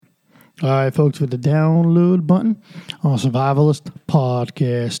All right, folks, with the download button on Survivalist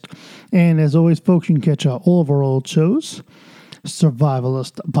Podcast. And as always, folks, you can catch all of our old shows,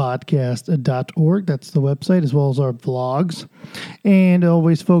 survivalistpodcast.org. That's the website, as well as our vlogs. And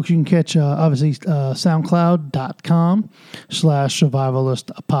always, folks, you can catch,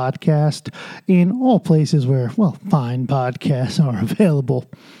 soundcloud.com/survivalistpodcast in all places where, fine podcasts are available.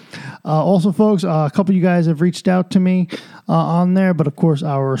 Also, folks, a couple of you guys have reached out to me on there, but of course,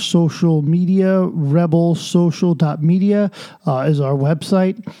 our social media, rebelsocial.media, is our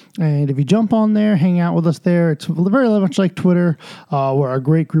website. And if you jump on there, hang out with us there. It's very much like Twitter. We're a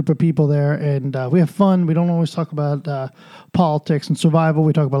great group of people there, and we have fun. We don't always talk about politics and survival.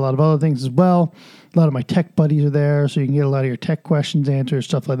 We talk about a lot of other things as well. A lot of my tech buddies are there, so you can get a lot of your tech questions answered,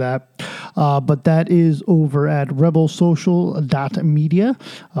 stuff like that. But that is over at rebelsocial.media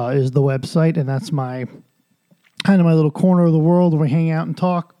is the website, and that's my little corner of the world where we hang out and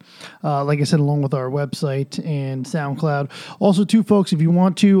talk. Like I said, along with our website and SoundCloud. Also, too, folks, if you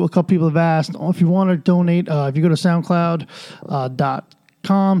want to, a couple people have asked, if you want to donate, if you go to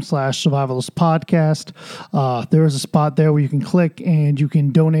SoundCloud.com/survivalist podcast. There is a spot there where you can click and you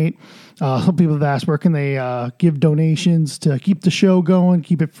can donate. Some people have asked, where can they give donations to keep the show going,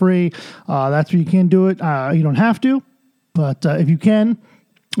 keep it free? That's where you can do it. You don't have to, but if you can,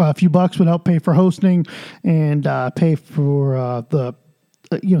 a few bucks would help pay for hosting and pay for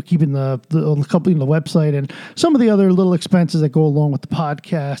keeping the company, the website, and some of the other little expenses that go along with the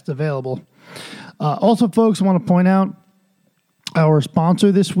podcast available. Also, folks, I want to point out our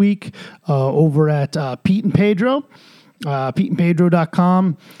sponsor this week over at Pete and Pedro.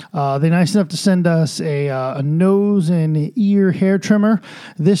 PeteandPedro.com. They're nice enough to send us a nose and ear hair trimmer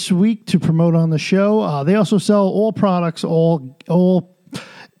this week to promote on the show. They also sell all products, all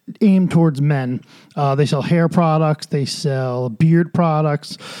aimed towards men. They sell hair products, they sell beard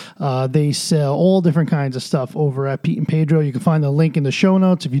products, they sell all different kinds of stuff over at Pete and Pedro. You can find the link in the show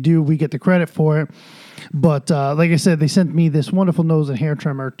notes. If you do, we get the credit for it. But like I said, they sent me this wonderful nose and hair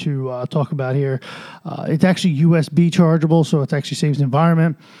trimmer to talk about here. It's actually USB chargeable, so it actually saves the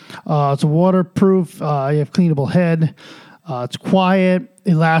environment. It's waterproof. You have cleanable head. It's quiet.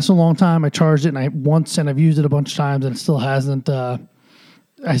 It lasts a long time. I charged it once, and I've used it a bunch of times, and it still hasn't.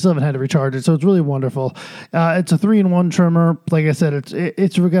 I still haven't had to recharge it, so it's really wonderful. It's a 3-in-1 trimmer. Like I said,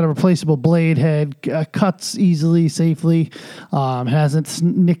 it's got a replaceable blade head, cuts easily, safely. It hasn't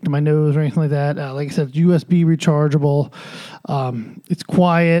nicked my nose or anything like that. Like I said, it's USB rechargeable. It's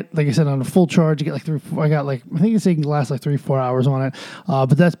quiet. Like I said, on a full charge, you get I think it's can last 3-4 hours on it.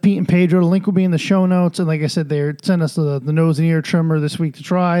 But that's Pete and Pedro. The link will be in the show notes. And like I said, they sent us the nose and ear trimmer this week to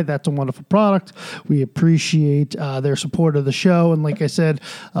try. That's a wonderful product. We appreciate their support of the show. And like I said,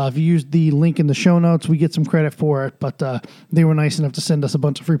 if you use the link in the show notes, we get some credit for it. But they were nice enough to send us a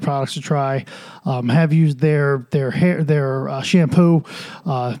bunch of free products to try. Have used their shampoo.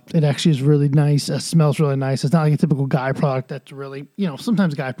 It actually is really nice. It smells really nice. It's not like a typical guy product that's really,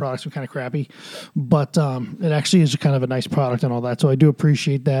 sometimes guy products are kind of crappy, but it actually is kind of a nice product and all that. So I do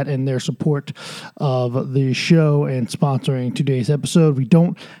appreciate that and their support of the show and sponsoring today's episode. We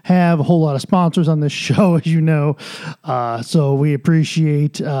don't have a whole lot of sponsors on this show, as you know, so we appreciate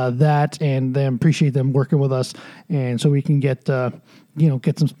that and then appreciate them working with us, and so we can get some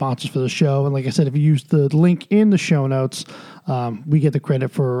sponsors for the show. And like I said, if you use the link in the show notes, we get the credit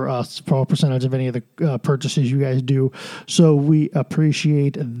for a percentage of any of the purchases you guys do. So we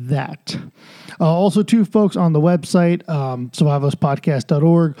appreciate that. Also, too, folks, on the website,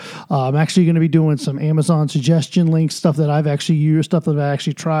 survivalistpodcast.org, I'm actually going to be doing some Amazon suggestion links, stuff that I've actually used, stuff that I've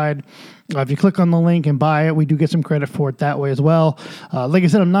actually tried. If you click on the link and buy it, we do get some credit for it that way as well. Like I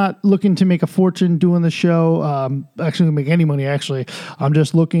said, I'm not looking to make a fortune doing the show. Actually, to make any money, actually. I'm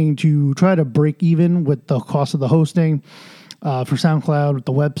just looking to try to break even with the cost of the hosting for SoundCloud, with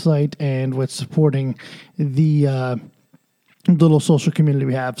the website, and with supporting the little social community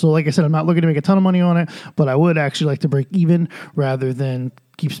we have. So like I said, I'm not looking to make a ton of money on it, but I would actually like to break even rather than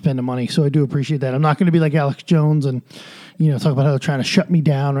keep spending money. So I do appreciate that. I'm not going to be like Alex Jones and, talk about how they're trying to shut me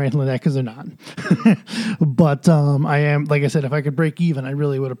down or anything like that, because they're not. But I am, like I said, if I could break even, I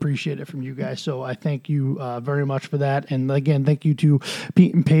really would appreciate it from you guys. So I thank you very much for that. And again, thank you to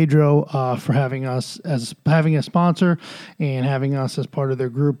Pete and Pedro for having us as having a sponsor and having us as part of their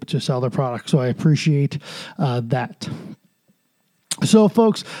group to sell their products. So I appreciate that. So,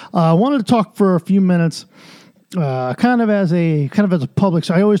 folks, I wanted to talk for a few minutes, kind of as a public.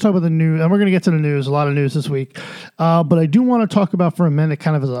 So I always talk about the news, and we're going to get to the news. A lot of news this week, but I do want to talk about for a minute,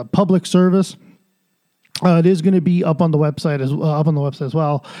 kind of as a public service. It is going to be up on the website as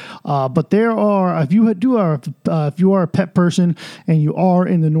well. But there are, if you are a pet person and you are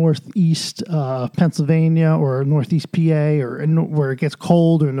in the Northeast Pennsylvania or Northeast PA or where it gets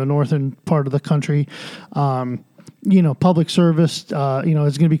cold or in the northern part of the country, public service, it's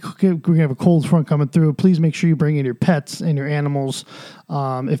going to be, we're going to have a cold front coming through. Please make sure you bring in your pets and your animals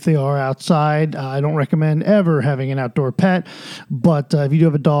if they are outside. I don't recommend ever having an outdoor pet, but if you do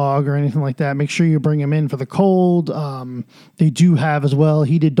have a dog or anything like that, make sure you bring them in for the cold. They do have as well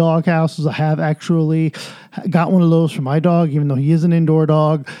heated dog houses. I have actually got one of those for my dog, even though he is an indoor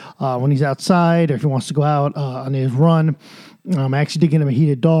dog. When he's outside or if he wants to go out on his run, I actually did get him a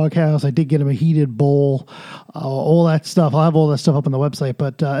heated dog house. I did get him a heated bowl, all that stuff. I'll have all that stuff up on the website.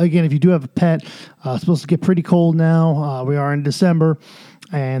 But again, if you do have a pet, it's supposed to get pretty cold now. We are in December,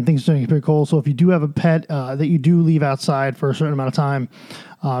 and things are starting to get pretty cold. So if you do have a pet that you do leave outside for a certain amount of time,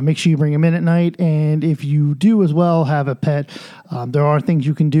 make sure you bring them in at night. And if you do as well have a pet, there are things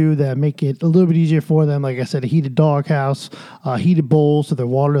you can do that make it a little bit easier for them. Like I said, a heated dog house, heated bowls so their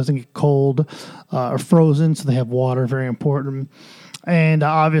water doesn't get cold or frozen, so they have water, very important. And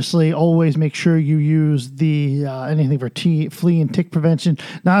obviously, always make sure you use the anything for flea and tick prevention.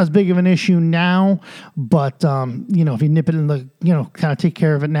 Not as big of an issue now, but if you nip it in the, kind of take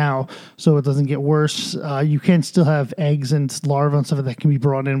care of it now so it doesn't get worse. You can still have eggs and larvae and stuff that can be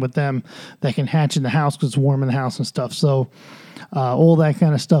brought in with them that can hatch in the house because it's warm in the house and stuff. So all that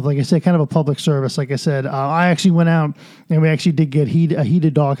kind of stuff. Like I said, kind of a public service. Like I said, I actually went out and we actually did get a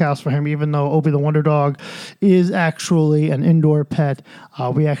heated dog house for him, even though Opie the Wonder Dog is actually an indoor pet.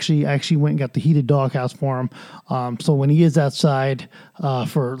 We actually went and got the heated dog house for him. So when he is outside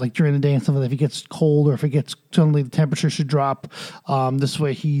for like during the day and stuff like that, if he gets cold or if it gets suddenly the temperature should drop, this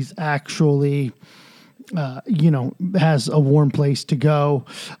way he's actually has a warm place to go.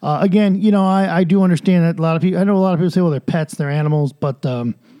 Again, I do understand that I know a lot of people say, well, they're pets, they're animals, but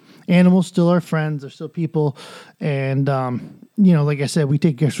animals still are friends. They're still people. And, like I said, we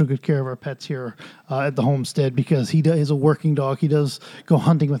take extra good care of our pets here at the homestead because is a working dog. He does go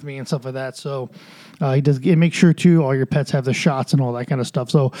hunting with me and stuff like that. So he does make sure, too, all your pets have the shots and all that kind of stuff.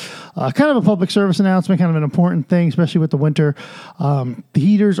 So kind of a public service announcement, kind of an important thing, especially with the winter. The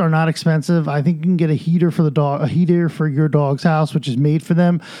heaters are not expensive. I think you can get a heater for your dog's house, which is made for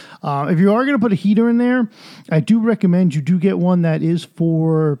them. If you are going to put a heater in there, I do recommend you do get one that is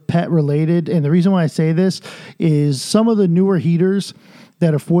for pet related. And the reason why I say this is some of the newer heaters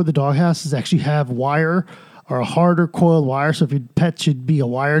that are for the doghouse actually have wire or a harder coiled wire. So if your pet should be a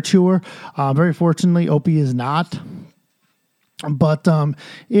wire chewer, very fortunately, Opie is not. But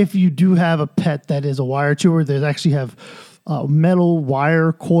if you do have a pet that is a wire chewer, they actually have metal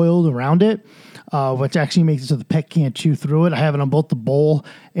wire coiled around it, which actually makes it so the pet can't chew through it. I have it on both the bowl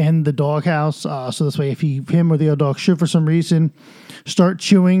and the doghouse. So this way, if him or the other dog should for some reason start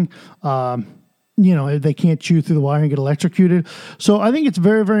chewing, they can't chew through the wire and get electrocuted. So I think it's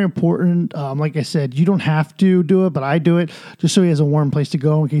very, very important. Like I said, you don't have to do it, but I do it just so he has a warm place to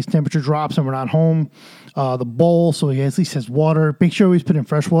go in case temperature drops and we're not home. The bowl, so he at least has water. Make sure always put in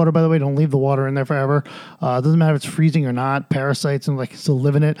fresh water, by the way. Don't leave the water in there forever. It doesn't matter if it's freezing or not. Parasites and still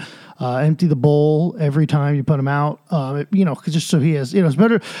live in it. Empty the bowl every time you put him out. Just so he has, it's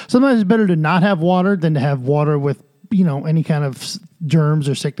better. Sometimes it's better to not have water than to have water with any kind of germs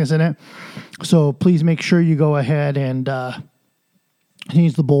or sickness in it. So please make sure you go ahead and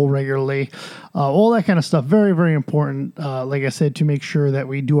change the bowl regularly. All that kind of stuff. Very, very important, like I said, to make sure that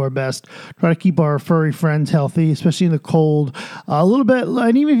we do our best. Try to keep our furry friends healthy, especially in the cold. A little bit,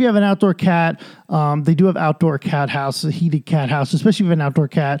 and even if you have an outdoor cat, they do have outdoor cat houses, heated cat houses, especially if you have an outdoor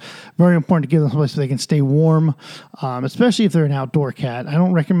cat. Very important to give them a place so they can stay warm, especially if they're an outdoor cat. I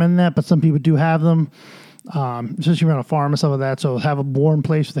don't recommend that, but some people do have them. Especially around a farm and stuff like that. So have a warm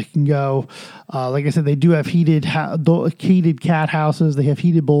place where they can go. Like I said, they do have heated cat houses. They have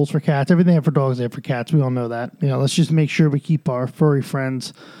heated bowls for cats. Everything they have for dogs, they have for cats. We all know that. Let's just make sure we keep our furry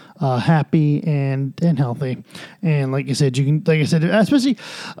friends happy and healthy. And like I said, especially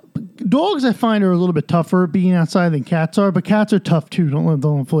dogs I find are a little bit tougher being outside than cats are, but cats are tough too.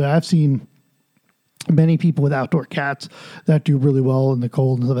 Don't fool you. I've seen many people with outdoor cats that do really well in the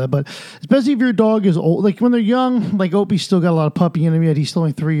cold and stuff like that. But especially if your dog is old, like when they're young, like Opie's still got a lot of puppy in him yet. He's still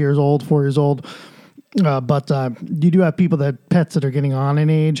only 4 years old. But you do have people pets that are getting on in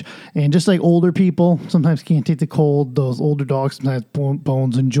age, and just like older people sometimes can't take the cold. Those older dogs sometimes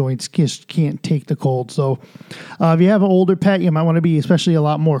bones and joints just can't take the cold. So if you have an older pet, you might want to be especially a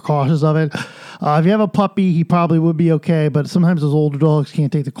lot more cautious of it. If you have a puppy, he probably would be okay, but sometimes those older dogs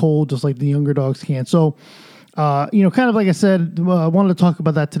can't take the cold just like the younger dogs can. So Kind of like I said, I wanted to talk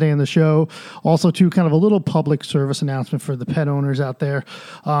about that today on the show. Also, too, kind of a little public service announcement for the pet owners out there.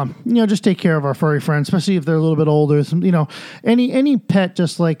 Just take care of our furry friends, especially if they're a little bit older. Any pet,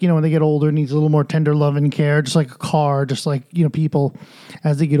 just like, when they get older, needs a little more tender love and care, just like a car, just like, people,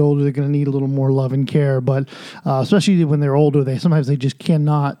 as they get older, they're going to need a little more love and care. But especially when they're older, sometimes they just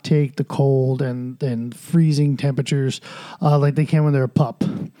cannot take the cold and freezing temperatures like they can when they're a pup.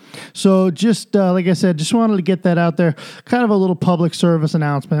 So just like I said, just wanted to get that out there. Kind of a little public service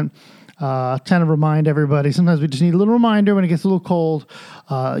announcement. Kind of remind everybody. Sometimes we just need a little reminder when it gets a little cold,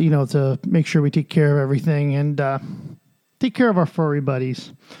 to make sure we take care of everything and take care of our furry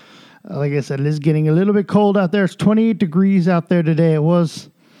buddies. Like I said, it is getting a little bit cold out there. It's 28 degrees out there today. It was,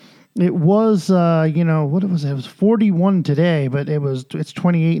 what was it? It was 41 today, but it's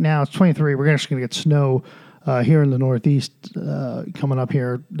 28 now. It's 23. We're just going to get snow here in the Northeast coming up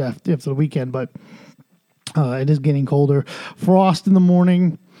here after the weekend, but it is getting colder. Frost in the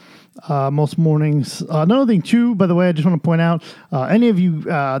morning, most mornings. Another thing, too, by the way, I just want to point out, any of you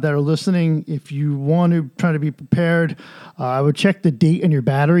that are listening, if you want to try to be prepared, I would check the date on your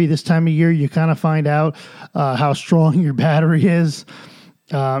battery. This time of year, you kind of find out how strong your battery is.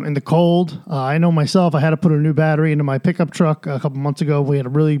 In the cold. I know myself, I had to put a new battery into my pickup truck a couple months ago. We had a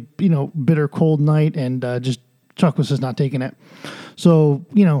really, bitter cold night and just truck was just not taking it. So,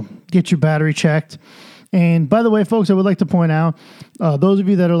 get your battery checked. And by the way, folks, I would like to point out, those of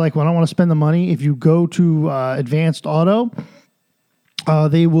you that are like, well, I don't want to spend the money. If you go to Advanced Auto,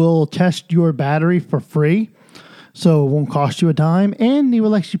 they will test your battery for free. So it won't cost you a dime, and they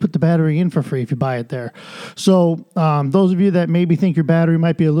will actually put the battery in for free if you buy it there. So those of you that maybe think your battery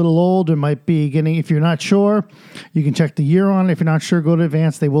might be a little old or might be getting, if you're not sure, you can check the year on it. If you're not sure, go to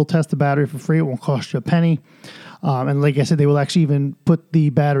Advanced. They will test the battery for free. It won't cost you a penny. And like I said, they will actually even put the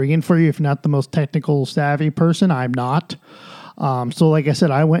battery in for you if you're not the most technical savvy person. I'm not. So like I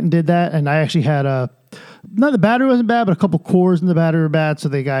said, I went and did that, and I actually had the battery wasn't bad, but a couple cores in the battery were bad. So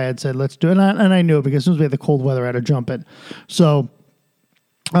the guy had said, let's do it. And I knew it because as soon as we had the cold weather, I had to jump it. So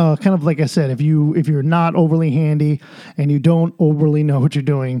kind of like I said, if you're not overly handy and you don't overly know what you're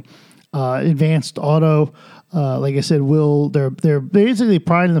doing, Advanced Auto, like I said, they're basically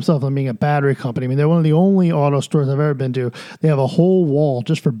priding themselves on being a battery company. I mean, they're one of the only auto stores I've ever been to. They have a whole wall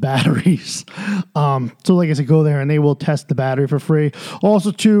just for batteries. So like I said, go there and they will test the battery for free.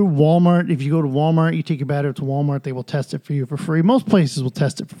 Also, too, Walmart. If you go to Walmart, you take your battery to Walmart, they will test it for you for free. Most places will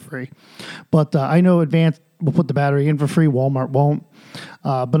test it for free, but I know Advanced will put the battery in for free. Walmart won't.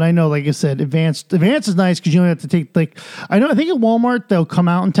 But I know, like I said, Advanced is nice because you don't have to take, I think at Walmart, they'll come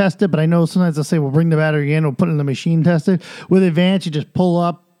out and test it, but I know sometimes they'll say, we'll bring the battery in, we'll put it in the machine, test it. With Advanced, you just pull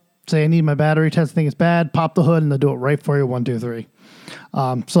up, say, I need my battery test, think it's bad, pop the hood, and they'll do it right for you, 1, 2, 3.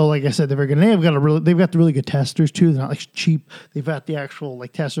 So like I said, they've got the really good testers too. They're not like cheap. They've got the actual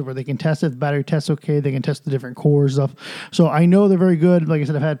testers where they can test if the battery tests okay. They can test the different cores stuff. So I know they're very good. Like I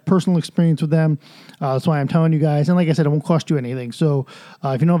said, I've had personal experience with them. That's why I'm telling you guys. And like I said, it won't cost you anything. So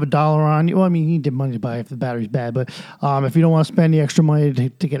if you don't have $1 on you, well, I mean, you need money to buy if the battery's bad. But if you don't want to spend the extra money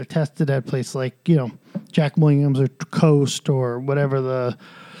to get it tested at a place like Jack Williams or Coast or whatever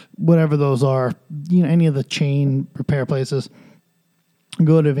those are, any of the chain repair places,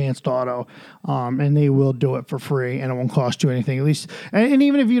 go to Advanced Auto, and they will do it for free, and it won't cost you anything. At least, and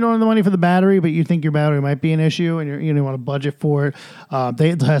even if you don't have the money for the battery, but you think your battery might be an issue, and you want to budget for it,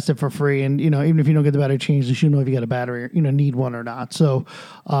 they test it for free. And even if you don't get the battery changed, you should know if you got a battery, need one or not. So,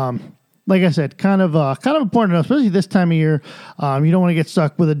 like I said, kind of important, especially this time of year. You don't want to get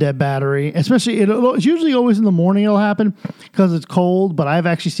stuck with a dead battery, especially it's usually always in the morning it'll happen because it's cold. But I've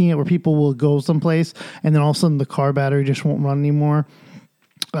actually seen it where people will go someplace and then all of a sudden the car battery just won't run anymore.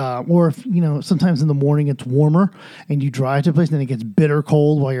 Or if, sometimes in the morning it's warmer and you drive to a place and then it gets bitter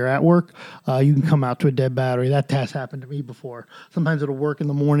cold while you're at work, you can come out to a dead battery. That has happened to me before. Sometimes it'll work in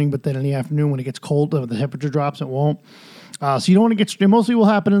the morning, but then in the afternoon when it gets cold, the temperature drops, it won't. So you don't want to get, mostly will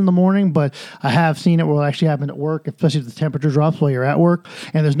happen in the morning, but I have seen it will actually happen at work, especially if the temperature drops while you're at work.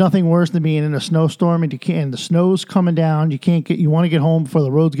 And there's nothing worse than being in a snowstorm and the snow's coming down. You want to get home before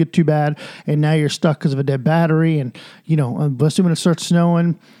the roads get too bad. And now you're stuck because of a dead battery. And, especially when it starts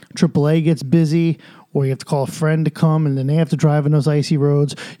snowing, AAA gets busy, or you have to call a friend to come and then they have to drive on those icy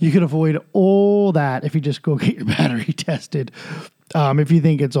roads. You can avoid all that if you just go get your battery tested, if you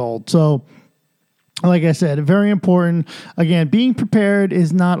think it's old. So, like I said, very important. Again, being prepared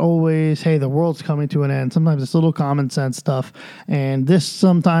is not always, hey, the world's coming to an end. Sometimes it's little common sense stuff. And this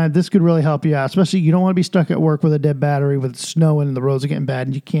could really help you out, especially you don't want to be stuck at work with a dead battery with snow and the roads are getting bad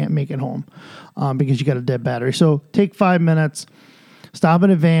and you can't make it home because you got a dead battery. So take 5 minutes. stop in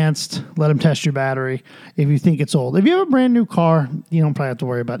Advanced, let them test your battery if you think it's old. If you have a brand new car, you don't probably have to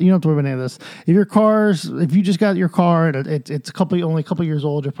worry about it. You don't have to worry about any of this. If you just got your car and it's only a couple years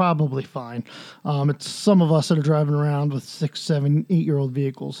old, you're probably fine. It's some of us that are driving around with 6, 7, 8-year-old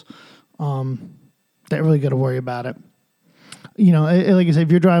vehicles that really got to worry about it. Like I said,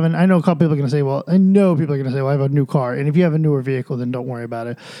 if you're driving, I know a couple people are going to say, well, I have a new car. And if you have a newer vehicle, then don't worry about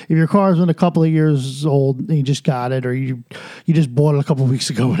it. If your car is been a couple of years old and you just got it, or you just bought it a couple of weeks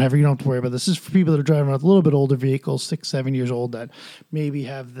ago, whatever, you don't have to worry about this. This is for people that are driving with a little bit older vehicles, 6, 7 years old, that maybe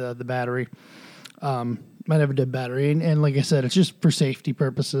have the battery, might have a dead battery. And like I said, it's just for safety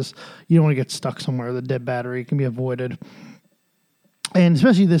purposes. You don't want to get stuck somewhere. The dead battery can be avoided. And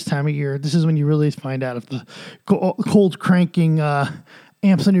especially this time of year, this is when you really find out if the cold cranking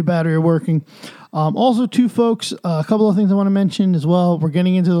amps on your battery are working. Also, too, folks, a couple of things I want to mention as well. We're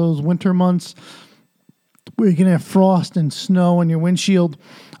getting into those winter months where you can have frost and snow on your windshield.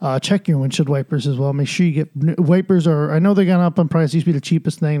 Check your windshield wipers as well. Make sure you get wipers. I know they're gone up on price. They used to be the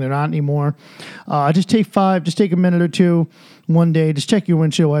cheapest thing. They're not anymore. Just take a minute or two one day. Just check your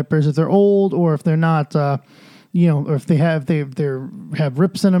windshield wipers. If they're old or if they're not... or if they have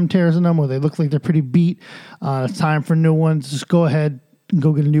rips in them, tears in them, or they look like they're pretty beat, it's time for new ones. Just go ahead and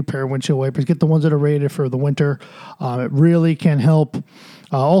go get a new pair of windshield wipers. Get the ones that are rated for the winter. It really can help.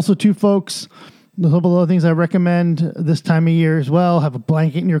 Also, too, folks, a couple of other things I recommend this time of year as well. Have a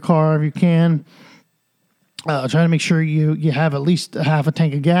blanket in your car if you can. Try to make sure you have at least half a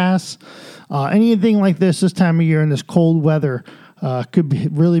tank of gas. Anything like this time of year in this cold weather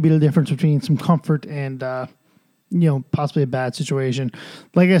could really be the difference between some comfort and possibly a bad situation.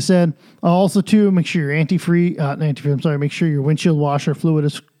 Like I said, also too, make sure your make sure your windshield washer fluid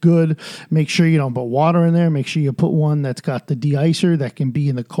is good. Make sure you don't put water in there. Make sure you put one that's got the de-icer that can be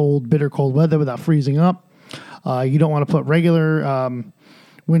in the bitter cold weather without freezing up. You don't want to put regular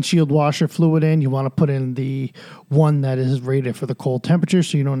windshield washer fluid in. You want to put in the one that is rated for the cold temperature,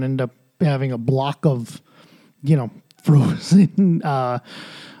 so you don't end up having a block of, frozen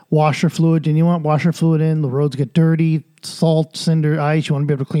washer fluid. And you want washer fluid in. The roads get dirty, salt, cinder, ice. You want to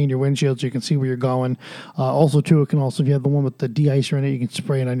be able to clean your windshield so you can see where you're going. Also, too, if you have the one with the de-icer in it, you can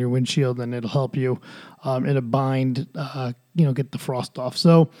spray it on your windshield and it'll help you in a bind, get the frost off.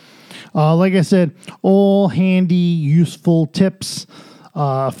 So, like I said, all handy, useful tips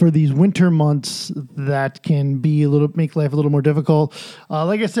for these winter months that can make life a little more difficult.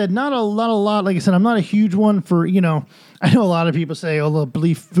 Like I said, not a lot. Like I said, I'm not a huge one for, I know a lot of people say, they'll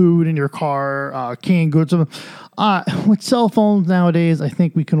leave food in your car, canned goods. With cell phones nowadays, I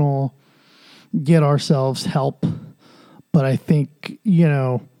think we can all get ourselves help. But I think,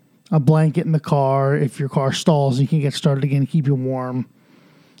 a blanket in the car, if your car stalls, you can get started again, keep you warm,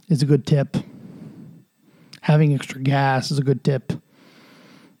 is a good tip. Having extra gas is a good tip.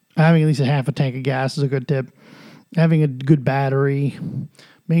 Having at least a half a tank of gas is a good tip. Having a good battery.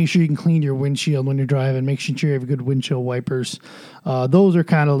 Making sure you can clean your windshield when you're driving. Making sure you have good windshield wipers. Those are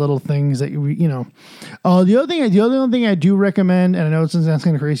kind of little things that The other thing I do recommend, and I know it sounds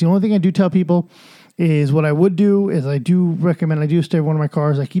kind of crazy, the only thing I do tell people is what I would do is I do stay with one of my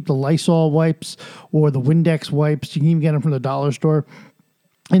cars. I keep the Lysol wipes or the Windex wipes. You can even get them from the dollar store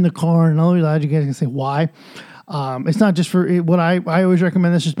in the car. And I'll allow you guys to say why. It's not just for what I always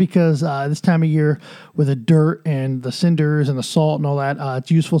recommend this just because this time of year with the dirt and the cinders and the salt and all that,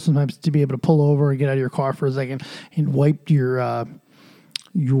 it's useful sometimes to be able to pull over and get out of your car for a second and wipe your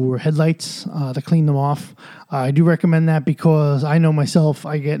headlights to clean them off. I do recommend that because I know myself,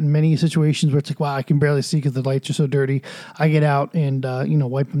 I get in many situations where it's like, wow, I can barely see because the lights are so dirty. I get out and,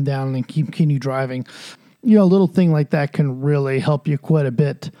 wipe them down and continue driving. A little thing like that can really help you quite a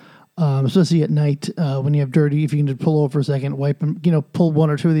bit. Especially at night when you have dirty, if you can just pull over for a second, wipe them, pull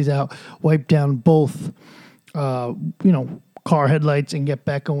one or two of these out, wipe down both, car headlights and get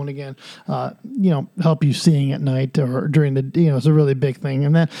back going again, help you seeing at night or during the, it's a really big thing.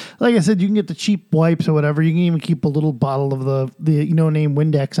 And then, like I said, you can get the cheap wipes or whatever. You can even keep a little bottle of the name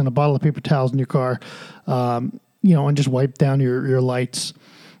Windex and a bottle of paper towels in your car, and just wipe down your lights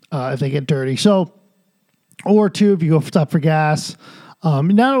if they get dirty. So, or two, if you go stop for gas.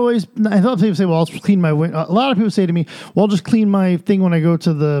 Not always. I thought people say, "Well, I'll just clean my." A lot of people say to me, "Well, I'll just clean my thing when I go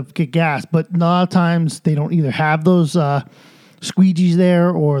to get gas." But a lot of times they don't either have those squeegees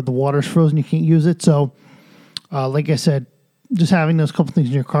there or the water's frozen. You can't use it. So, like I said, just having those couple things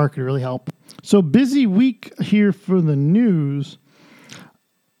in your car could really help. So busy week here for the news.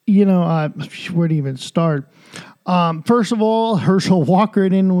 Where to even start? First of all, Herschel Walker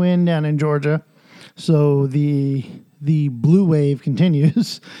didn't win down in Georgia, so the blue wave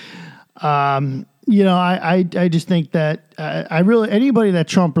continues. I just think that anybody that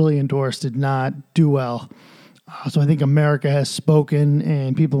Trump really endorsed did not do well. So I think America has spoken,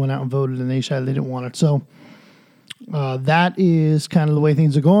 and people went out and voted, and they decided they didn't want it. So that is kind of the way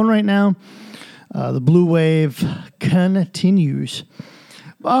things are going right now. The blue wave continues.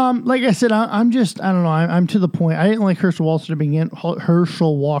 Like I said, I don't know. I'm to the point. I didn't like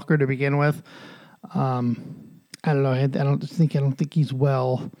Herschel Walker to begin with. I don't know. I don't think he's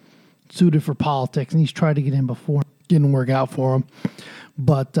well suited for politics, and he's tried to get in before. Didn't work out for him.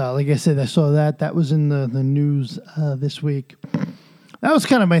 But like I said, I saw that was in the news this week. That was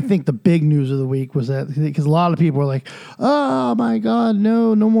kind of, I think, the big news of the week was that, because a lot of people were like, oh my God,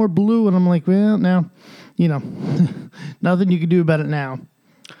 no more blue. And I'm like, well, now, nothing you can do about it now.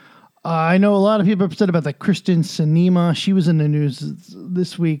 I know a lot of people are upset about that Kristen Sinema. She was in the news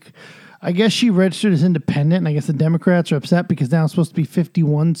this week. I guess she registered as independent, and I guess the Democrats are upset because now it's supposed to be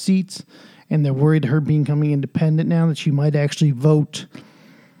 51 seats, and they're worried her becoming independent now, that she might actually vote.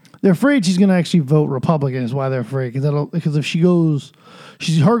 They're afraid she's going to actually vote Republican is why they're afraid. Because if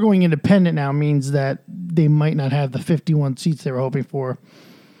her going independent now means that they might not have the 51 seats they were hoping for.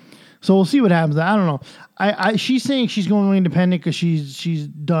 So we'll see what happens. I don't know. She's saying she's going independent because she's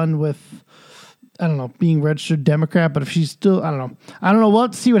done with, I don't know, being registered Democrat. But if she's still, I don't know. We'll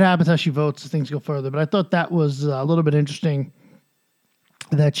have to see what happens how she votes as things go further. But I thought that was a little bit interesting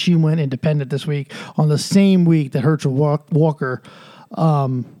that she went independent this week on the same week that Herschel Walker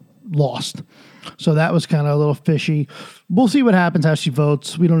lost. So that was kind of a little fishy. We'll see what happens, how she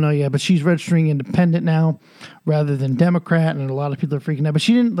votes. We don't know yet, but she's registering independent now rather than Democrat, and a lot of people are freaking out. But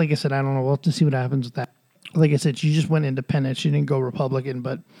she didn't, like I said, I don't know. We'll have to see what happens with that. Like I said, she just went independent. She didn't go Republican,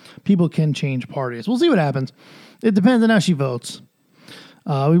 but people can change parties. We'll see what happens. It depends on how she votes.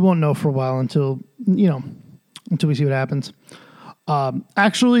 We won't know for a while until we see what happens.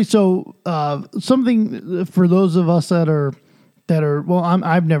 Actually, something for those of us that are well,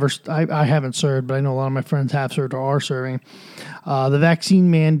 I haven't served, but I know a lot of my friends have served or are serving. The vaccine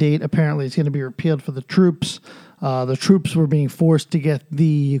mandate apparently is going to be repealed for the troops. The troops were being forced to get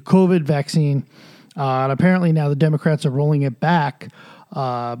the COVID vaccine, and apparently now the Democrats are rolling it back.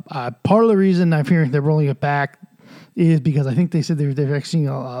 Part of the reason I'm hearing they're rolling it back is because I think they said they're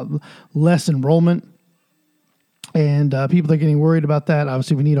seeing less enrollment. And people are getting worried about that.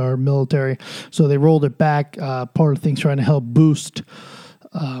 Obviously, we need our military. So they rolled it back. Part of things trying to help boost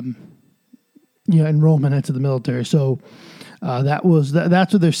enrollment into the military. So that's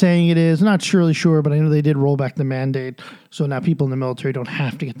what they're saying it is. Not surely sure, but I know they did roll back the mandate. So now people in the military don't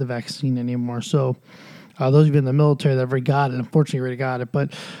have to get the vaccine anymore. So those of you in the military that already got it, unfortunately already got it.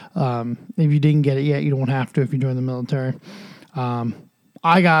 But if you didn't get it yet, you don't have to if you join the military.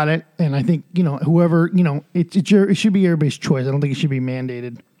 I got it, and I think, whoever, it should be everybody's choice. I don't think it should be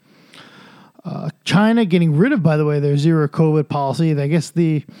mandated. China getting rid of, by the way, their zero COVID policy. I guess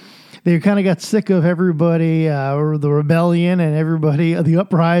they kind of got sick of everybody, or the rebellion and everybody, the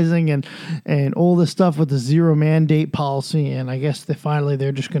uprising and all this stuff with the zero mandate policy. And I guess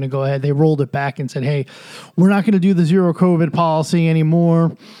they're just going to go ahead. They rolled it back and said, hey, we're not going to do the zero COVID policy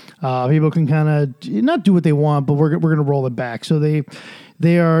anymore. People can kind of not do what they want, but we're going to roll it back. So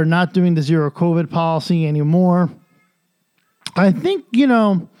they are not doing the zero COVID policy anymore. I think,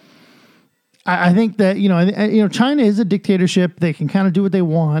 I think that, China is a dictatorship. They can kind of do what they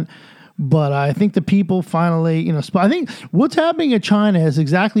want. But I think the people finally, I think what's happening in China is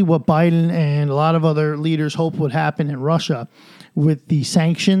exactly what Biden and a lot of other leaders hoped would happen in Russia with the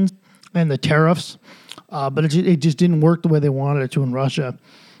sanctions and the tariffs. But it just didn't work the way they wanted it to in Russia.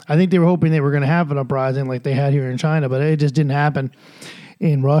 I think they were hoping they were going to have an uprising like they had here in China, but it just didn't happen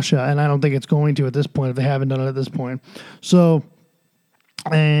in Russia. And I don't think it's going to at this point if they haven't done it at this point. So,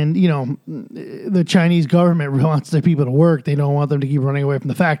 and, the Chinese government wants their people to work. They don't want them to keep running away from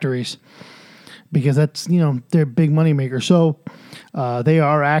the factories because that's, their big money maker. So they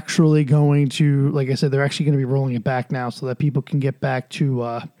are actually going to, like I said, they're actually going to be rolling it back now so that people can get back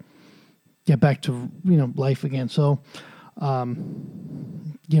to life again. So,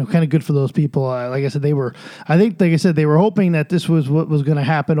 kind of good for those people. Like I said, they were hoping that this was what was going to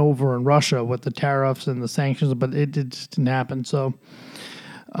happen over in Russia with the tariffs and the sanctions, but it just didn't happen. So,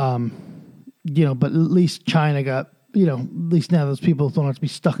 but at least China got, at least now those people don't have to be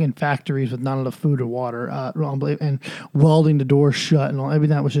stuck in factories with not enough food or water, and welding the doors shut and all.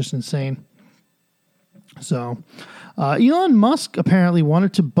 Everything that was just insane. So, Elon Musk apparently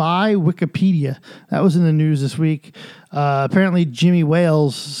wanted to buy Wikipedia. That was in the news this week. Apparently, Jimmy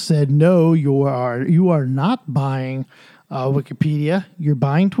Wales said, "No, you are not buying Wikipedia. You're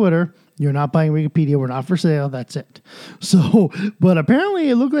buying Twitter. You're not buying Wikipedia. We're not for sale. That's it. So, but apparently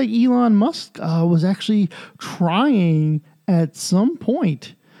it looked like Elon Musk was actually trying at some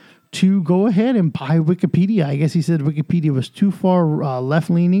point to go ahead and buy Wikipedia. I guess he said Wikipedia was too far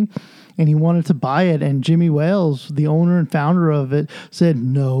left-leaning, and he wanted to buy it. And Jimmy Wales, the owner and founder of it, said,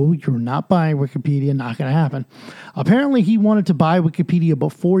 no, you're not buying Wikipedia. Not going to happen. Apparently, he wanted to buy Wikipedia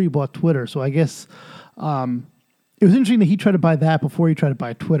before he bought Twitter. So I guess it was interesting that he tried to buy that before he tried to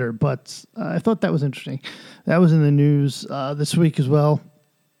buy Twitter. But I thought that was interesting. That was in the news this week as well.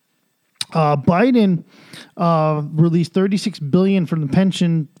 Biden released $36 billion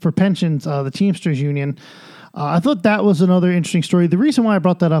for pensions, the Teamsters Union. I thought that was another interesting story. The reason why I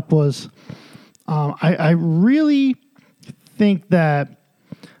brought that up was I really think that,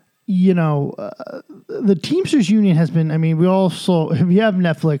 the Teamsters Union has been, we all saw, if you have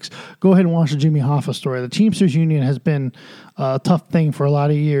Netflix, go ahead and watch the Jimmy Hoffa story. The Teamsters Union has been a tough thing for a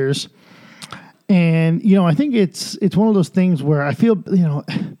lot of years. And, I think it's one of those things where I feel,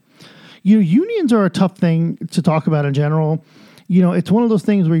 unions are a tough thing to talk about in general. It's one of those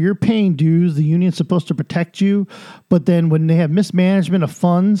things where you're paying dues. The union's supposed to protect you. But then when they have mismanagement of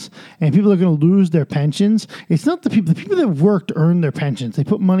funds and people are going to lose their pensions, it's not the people that worked earn their pensions. They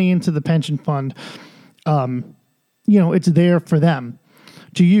put money into the pension fund. It's there for them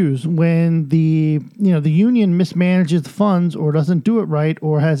to use. When the union mismanages the funds or doesn't do it right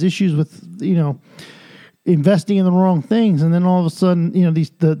or has issues with, investing in the wrong things, and then all of a sudden,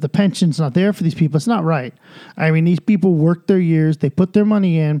 the pension's not there for these people. It's not right. These people work their years, they put their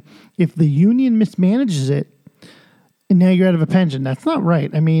money in. If the union mismanages it, and now you're out of a pension, that's not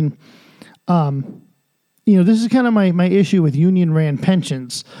right. This is kind of my issue with union ran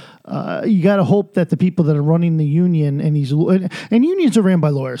pensions. You got to hope that the people that are running the union and unions are ran by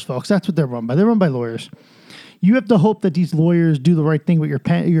lawyers, folks. That's what they're run by. They're run by lawyers. You have to hope that these lawyers do the right thing with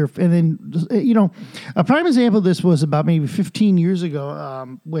and then, a prime example of this was about maybe 15 years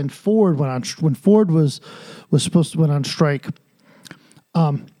ago when Ford was supposed to went on strike.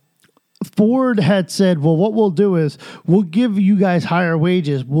 Ford had said, well, what we'll do is we'll give you guys higher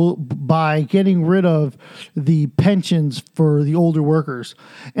wages by getting rid of the pensions for the older workers.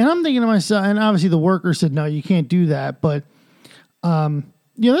 And I'm thinking to myself, and obviously the workers said, no, you can't do that. But,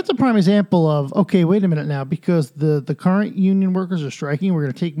 that's a prime example of, okay, wait a minute now, because the current union workers are striking. We're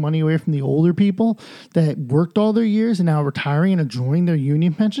going to take money away from the older people that worked all their years and now retiring and enjoying their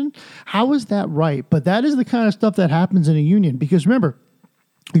union pension. How is that right? But that is the kind of stuff that happens in a union, because remember,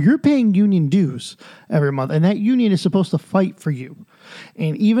 you're paying union dues every month, and that union is supposed to fight for you.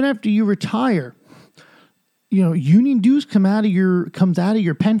 And even after you retire, union dues comes out of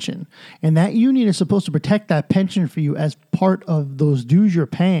your pension, and that union is supposed to protect that pension for you as part of those dues you're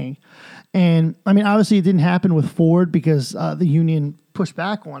paying. And obviously it didn't happen with Ford because the union pushed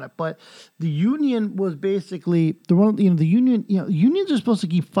back on it, but the union was basically unions are supposed to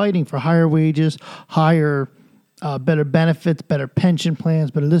keep fighting for higher wages, higher, better benefits, better pension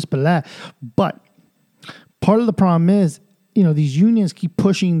plans, better this, better that. But part of the problem is, these unions keep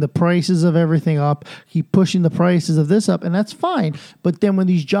pushing the prices of everything up, keep pushing the prices of this up, and that's fine. But then when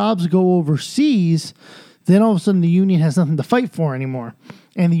these jobs go overseas, then all of a sudden the union has nothing to fight for anymore.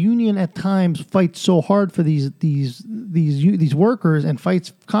 And the union at times fights so hard for these workers and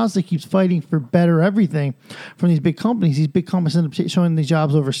constantly keeps fighting for better everything from these big companies. These big companies end up showing these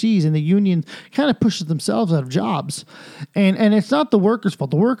jobs overseas, and the union kind of pushes themselves out of jobs. And it's not the workers'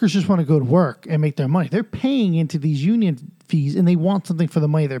 fault. The workers just want to go to work and make their money. They're paying into these union fees, and they want something for the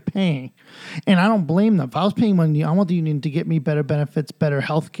money they're paying. And I don't blame them. If I was paying money, I want the union to get me better benefits, better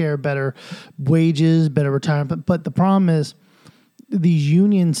health care, better wages, better retirement. But the problem is, these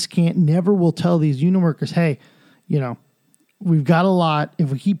unions never will tell these union workers, hey, we've got a lot.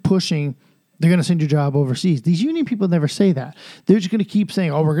 If we keep pushing, they're going to send your job overseas. These union people never say that. They're just going to keep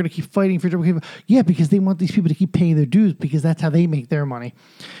saying, oh, we're going to keep fighting for your job. Yeah, because they want these people to keep paying their dues, because that's how they make their money.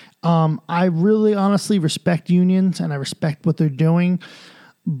 I really honestly respect unions, and I respect what they're doing.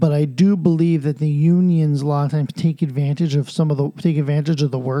 But I do believe that the unions a lot of times take advantage of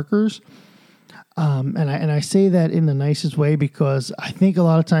the workers. And I say that in the nicest way, because I think a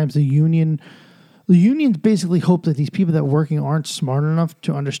lot of times the unions basically hope that these people that are working aren't smart enough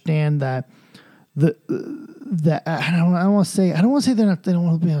to understand that I don't want to say they don't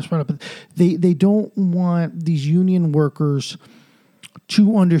want to be smart enough, but they don't want these union workers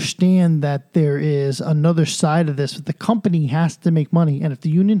to understand that there is another side of this. The company has to make money. And if the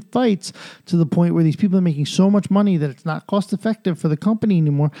union fights to the point where these people are making so much money that it's not cost effective for the company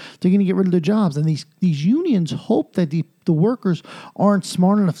anymore, they're going to get rid of their jobs. And these unions hope that the workers aren't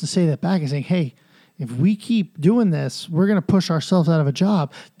smart enough to say that back and say, hey, if we keep doing this, we're going to push ourselves out of a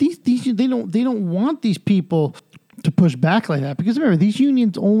job. These they don't want these people to push back like that, because remember, these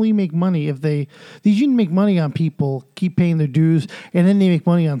unions only make money if these unions make money on people keep paying their dues, and then they make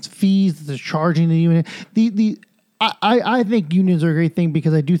money on fees that they're charging the union. I think unions are a great thing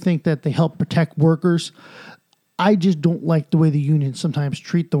because I do think that they help protect workers. I just don't like the way the unions sometimes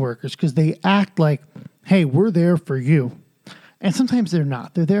treat the workers, because they act like, hey, we're there for you. And sometimes they're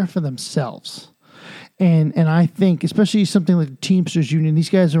not. They're there for themselves. And I think, especially something like the Teamsters Union, these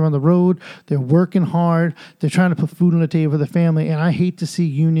guys are on the road. They're working hard. They're trying to put food on the table for the family. And I hate to see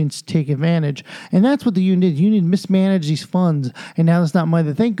unions take advantage. And that's what the union did. The union mismanaged these funds. And now it's not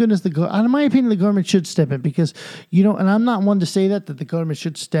money. Thank goodness, in my opinion, the government should step in, because, and I'm not one to say that the government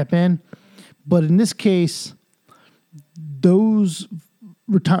should step in. But in this case, those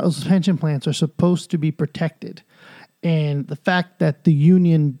pension plans are supposed to be protected. And the fact that the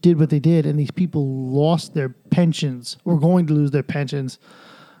union did what they did and these people lost their pensions, or going to lose their pensions,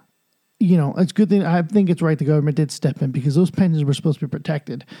 it's a good thing. I think it's right the government did step in, because those pensions were supposed to be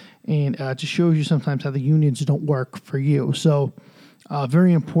protected. And it just shows you sometimes how the unions don't work for you. So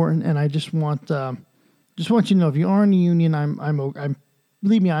very important. And I just want you to know, if you are in the union, I'm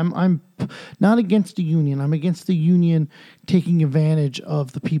believe me, I'm not against the union. I'm against the union taking advantage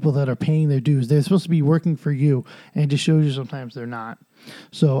of the people that are paying their dues. They're supposed to be working for you, and it just shows you sometimes they're not.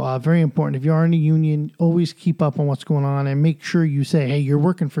 So very important. If you are in the union, always keep up on what's going on, and make sure you say, hey, you're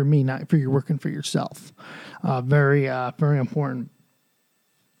working for me, not for you're working for yourself. Very important.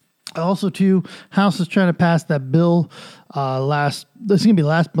 Also, too, House is trying to pass that bill. This is going to be the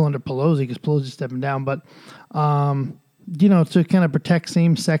last bill under Pelosi, because Pelosi's stepping down, but to kind of protect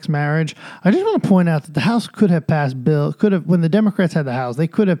same-sex marriage. I just want to point out that the House could have passed when the Democrats had the House, they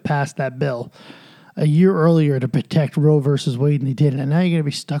could have passed that bill a year earlier to protect Roe versus Wade, and they didn't. And now you're going to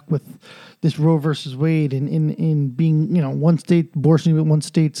be stuck with this Roe versus Wade in being, one state abortion, one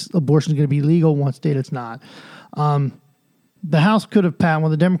state's abortion is going to be legal, one state it's not. The House could have passed,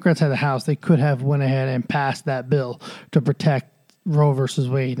 when the Democrats had the House, they could have went ahead and passed that bill to protect Roe versus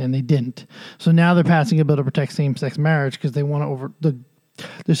Wade, and they didn't. So now they're passing a bill to protect same-sex marriage, because they want to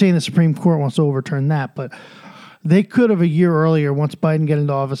they're saying the Supreme Court wants to overturn that, but they could have a year earlier, once Biden got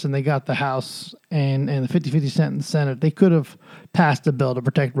into office and they got the House and the 50-50 Senate in the Senate, they could have passed a bill to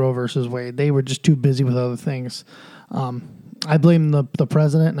protect Roe versus Wade. They were just too busy with other things. I blame the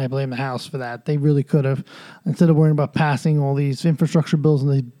president, and I blame the House for that. They really could have, instead of worrying about passing all these infrastructure bills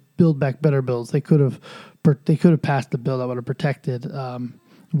and they Build Back Better bills, they could have passed the bill that would have protected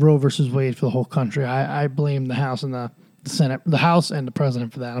Roe versus Wade for the whole country. I blame the House and the Senate, the House and the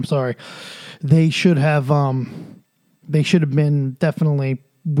president for that. I'm sorry. They should have been definitely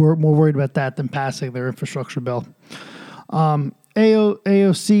more worried about that than passing their infrastructure bill.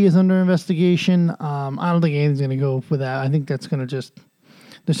 AOC is under investigation. I don't think anything's going to go with that. I think that's going to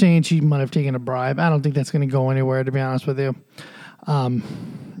they're saying she might have taken a bribe. I don't think that's going to go anywhere, to be honest with you.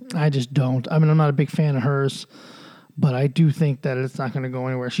 I just don't. I mean, I'm not a big fan of hers, but I do think that it's not going to go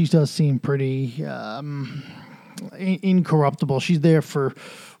anywhere. She does seem pretty incorruptible. She's there for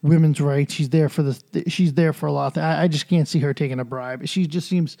women's rights. She's there for a lot of things. I just can't see her taking a bribe. She just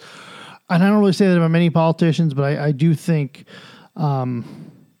seems, and I don't really say that about many politicians, but I do think,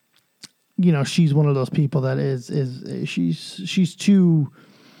 she's one of those people that she's too.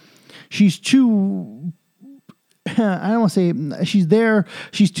 I don't want to say she's there.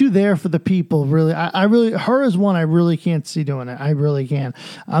 She's too there for the people. Really, her is one I really can't see doing it. I really can't.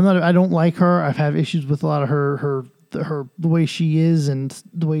 I don't like her. I've had issues with a lot of her the way she is and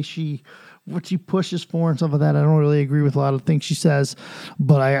the way what she pushes for and stuff like that. I don't really agree with a lot of things she says,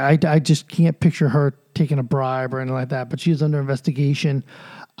 but I just can't picture her taking a bribe or anything like that. But she is under investigation.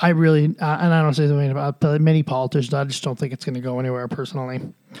 I really, and I don't say something about many politicians. I just don't think it's going to go anywhere personally.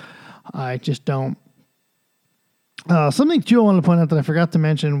 I just don't. Something too I wanted to point out that I forgot to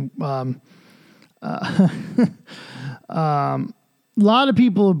mention. A lot of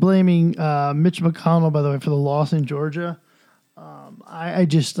people are blaming Mitch McConnell, by the way, for the loss in Georgia. I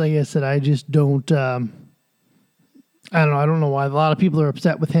just, like I said, I just don't. I don't know. I don't know why. A lot of people are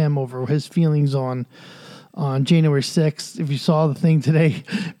upset with him over his feelings on January 6th. If you saw the thing today,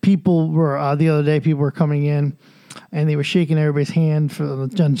 people were coming in and they were shaking everybody's hand for the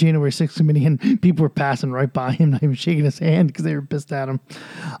January 6th committee, and people were passing right by him, not even shaking his hand because they were pissed at him.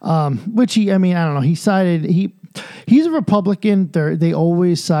 Which I don't know. He's a Republican. They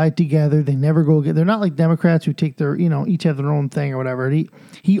always side together. They never go get. They're not like Democrats who take their, each have their own thing or whatever.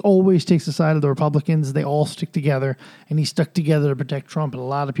 He always takes the side of the Republicans. They all stick together, and he stuck together to protect Trump. And a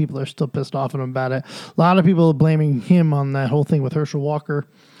lot of people are still pissed off at him about it. A lot of people are blaming him on that whole thing with Herschel Walker.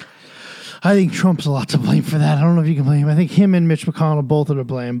 I think Trump's a lot to blame for that. I don't know if you can blame him. I think him and Mitch McConnell both are to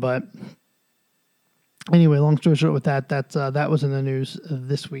blame. But anyway, long story short with that, that was in the news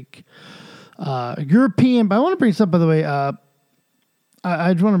this week. European, but I want to bring this up, by the way.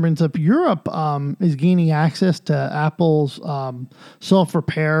 I just want to bring this up. Europe is gaining access to Apple's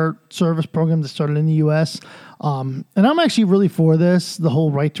self-repair service program that started in the U.S. And I'm actually really for this, the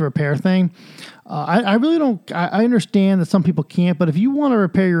whole right to repair thing. I really don't. I understand that some people can't, but if you want to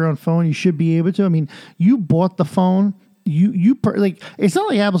repair your own phone, you should be able to. I mean, you bought the phone. Like, it's not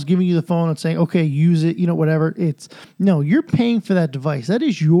like Apple's giving you the phone and saying, okay, use it, whatever. No, you're paying for that device. That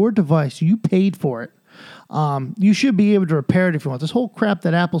is your device. You paid for it. You should be able to repair it if you want. This whole crap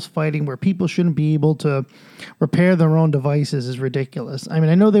that Apple's fighting where people shouldn't be able to repair their own devices is ridiculous. I mean,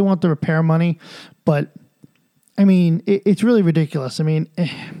 I know they want the repair money, but I mean, it's really ridiculous. I mean,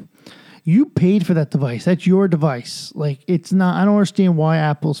 you paid for that device. That's your device. Like, it's not, I don't understand why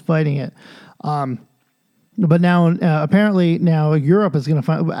Apple's fighting it. But now, apparently, Europe is going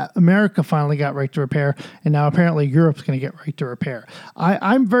to America finally got right to repair, and now apparently Europe's going to get right to repair.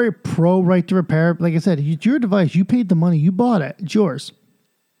 I'm very pro right to repair. Like I said, it's your device. You paid the money. You bought it. It's yours.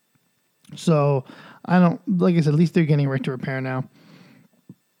 So like I said, at least they're getting right to repair now.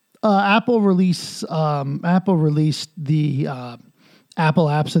 Apple released the Apple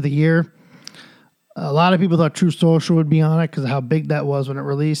Apps of the Year. A lot of people thought True Social would be on it because of how big that was when it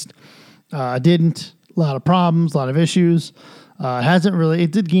released. It didn't. A lot of problems, a lot of issues.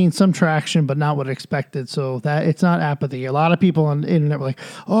 It did gain some traction, but not what expected. So that it's not App of the Year. A lot of people on the internet were like,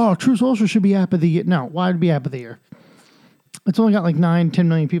 oh, True Social should be App of the Year. No, why would it be App of the Year? It's only got like 9-10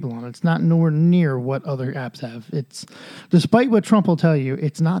 million people on it. It's not nowhere near what other apps have. It's, despite what Trump will tell you,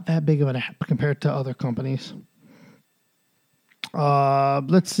 it's not that big of an app compared to other companies.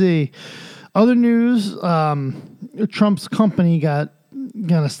 Let's see. Other news, Trump's company got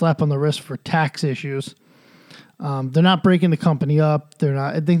a slap on the wrist for tax issues. They're not breaking the company up.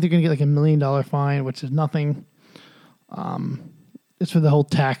 I think they're going to get like $1 million fine, which is nothing. It's for the whole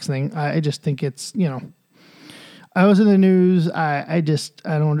tax thing. I just think it's, I was in the news. I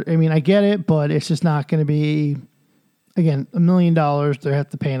get it, but it's just not going to be, again, $1 million. They have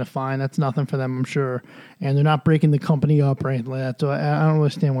to pay in a fine. That's nothing for them, I'm sure. And they're not breaking the company up or anything like that. So I don't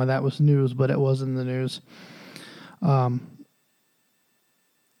understand why that was news, but it was in the news.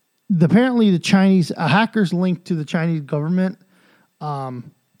 Apparently, the Chinese hackers linked to the Chinese government are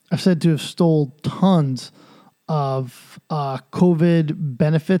said to have stole tons of COVID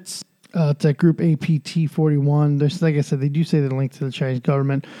benefits to group APT41. There's, like I said, they do say they're linked to the Chinese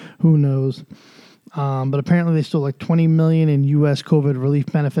government. Who knows? But apparently, they stole like $20 million in U.S. COVID relief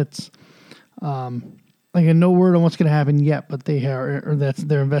benefits. Again, no word on what's going to happen yet, but they're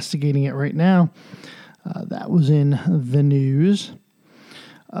investigating it right now. That was in the news.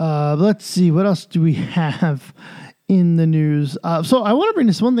 Let's see, what else do we have in the news? So I want to bring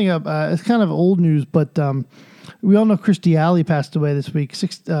this one thing up. It's kind of old news, but we all know Kirstie Alley passed away this week,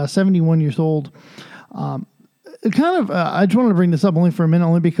 71 years old. I just wanted to bring this up only for a minute,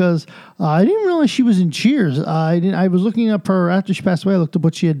 only because I didn't realize she was in Cheers. I was looking up her after she passed away. I looked up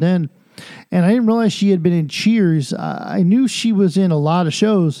what she had done, and I didn't realize she had been in Cheers. I knew she was in a lot of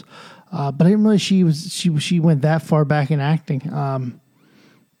shows, but I didn't realize she went that far back in acting.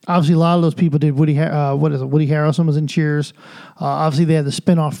 Obviously, a lot of those people did. Woody Harrelson was in Cheers. Obviously, they had the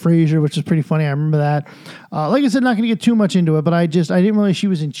spinoff Frasier, which is pretty funny. I remember that. Like I said, not going to get too much into it, but I didn't realize she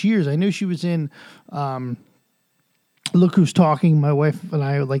was in Cheers. I knew she was in Look Who's Talking. My wife and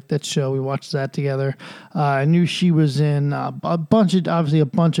I liked that show. We watched that together. I knew she was in a bunch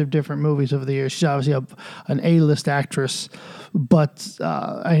of different movies over the years. She's obviously an A-list actress, but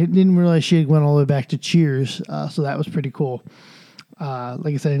I didn't realize she had went all the way back to Cheers. So that was pretty cool.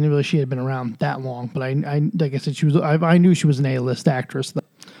 Like I said, I didn't realize she had been around that long, but I like I said, I knew she was an A-list actress.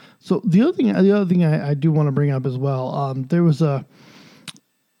 So the other thing I do want to bring up as well, there was an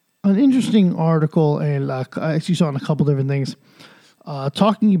interesting article, and I actually saw on a couple different things,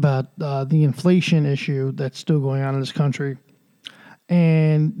 talking about the inflation issue that's still going on in this country.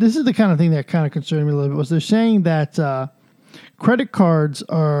 And this is the kind of thing that kind of concerned me a little bit, was they're saying that credit card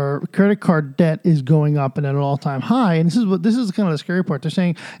debt is going up and at an all-time high. And this is kind of the scary part. They're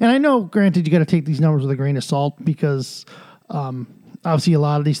saying, and I know, granted, you got to take these numbers with a grain of salt, because obviously a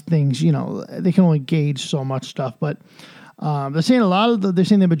lot of these things, they can only gauge so much stuff. But they're saying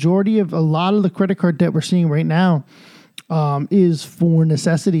the majority of a lot of the credit card debt we're seeing right now is for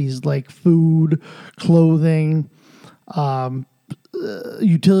necessities like food, clothing,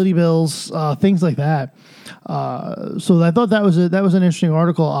 utility bills, things like that. So I thought that was an interesting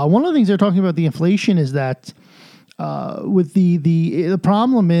article. One of the things they're talking about the inflation is that with the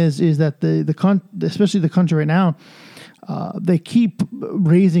problem is that especially the country right now, they keep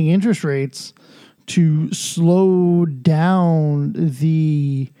raising interest rates to slow down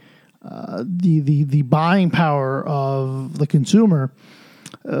the buying power of the consumer.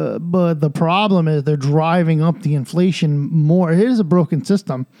 But the problem is they're driving up the inflation more. It is a broken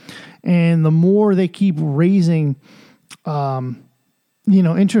system, and the more they keep raising,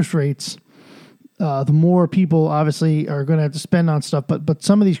 interest rates, the more people obviously are going to have to spend on stuff. But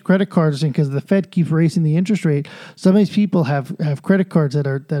some of these credit cards, because the Fed keeps raising the interest rate, some of these people have credit cards that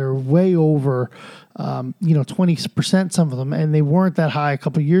are way over 20%, some of them, and they weren't that high a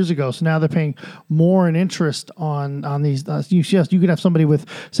couple of years ago. So now they're paying more in interest on these. You could have somebody with,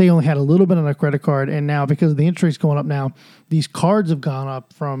 say, only had a little bit on a credit card, and now because of the interest rates going up now, these cards have gone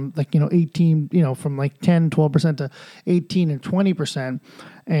up from 18, from like 10, 12% to 18 and 20%.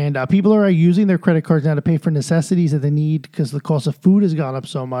 And people are using their credit cards now to pay for necessities that they need because the cost of food has gone up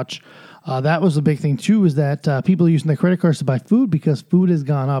so much. That was the big thing too, is that people are using their credit cards to buy food because food has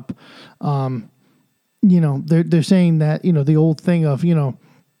gone up. They're saying that, the old thing of,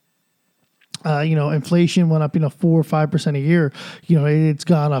 inflation went up, 4 or 5% a year. It's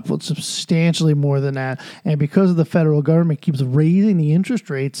gone up substantially more than that. And because the federal government keeps raising the interest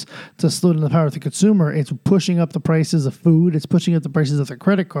rates to slow down the power of the consumer, it's pushing up the prices of food. It's pushing up the prices of the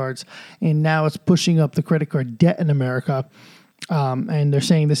credit cards. And now it's pushing up the credit card debt in America. And they're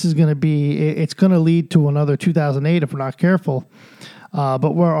saying this is going to it's going to lead to another 2008 if we're not careful.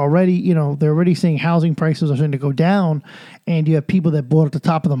 But we're already, they're already saying housing prices are starting to go down, and you have people that bought at the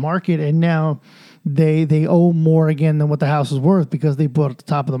top of the market, and now they owe more again than what the house is worth because they bought at the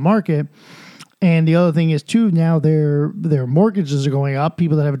top of the market. And the other thing is too, now their mortgages are going up.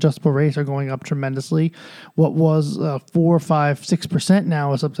 People that have adjustable rates are going up tremendously. What was 4, 5, 6%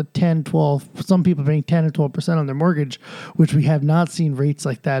 now is up to 10, 12. Some people are paying 10 or 12% on their mortgage, which we have not seen rates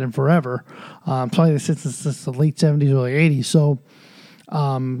like that in forever. Probably since the late 70s, early 80s. So.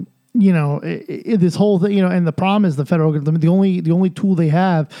 This whole thing, and the problem is the federal government, the only tool they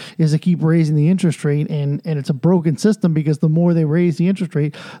have is to keep raising the interest rate, and it's a broken system because the more they raise the interest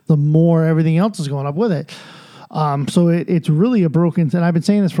rate, the more everything else is going up with it. So it's really a broken, and I've been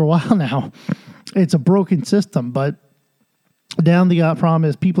saying this for a while now, it's a broken system, but down the problem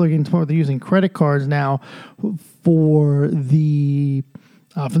is people are getting to where they're using credit cards now for the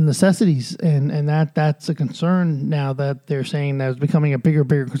necessities, and that's a concern now that they're saying that is becoming a bigger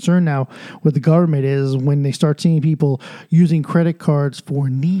concern now with the government, is when they start seeing people using credit cards for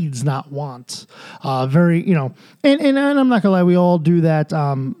needs, not wants. And I'm not gonna lie, we all do that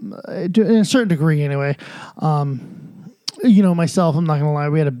in a certain degree anyway. Myself, I'm not gonna lie,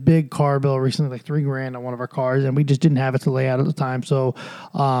 we had a big car bill recently, like $3,000 on one of our cars, and we just didn't have it to lay out at the time. So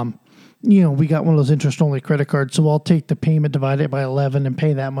we got one of those interest-only credit cards, so I'll take the payment, divide it by 11, and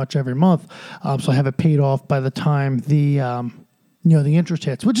pay that much every month. So I have it paid off by the time the interest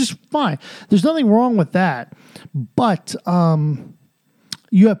hits, which is fine. There's nothing wrong with that. But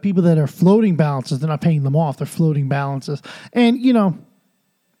you have people that are floating balances. They're not paying them off. They're floating balances. And,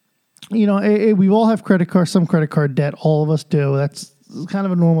 we all have credit cards, some credit card debt. All of us do. That's kind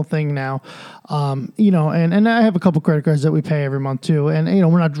of a normal thing now. And I have a couple credit cards that we pay every month too. And,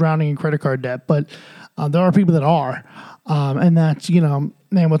 we're not drowning in credit card debt, but there are people that are. And that's, and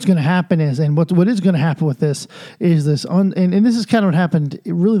what's going to happen is, and what is going to happen with this is this, and this is kind of what happened,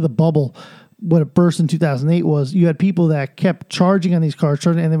 really the bubble, what it burst in 2008 was you had people that kept charging on these cards,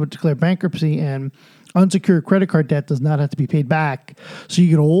 and they would declare bankruptcy, and unsecured credit card debt does not have to be paid back. So you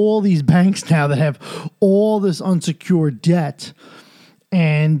get all these banks now that have all this unsecured debt,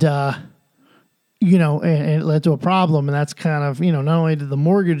 and it led to a problem, and that's kind of, not only did the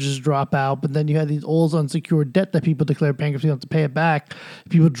mortgages drop out, but then you had these old unsecured debt that people declared bankruptcy, don't have to pay it back.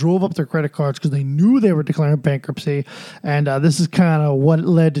 People drove up their credit cards because they knew they were declaring bankruptcy, and this is kind of what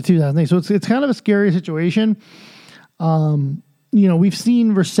led to 2008. So it's kind of a scary situation. We've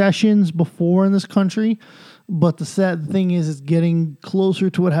seen recessions before in this country, but the sad thing is it's getting closer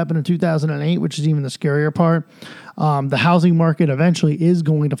to what happened in 2008, which is even the scarier part. The housing market eventually is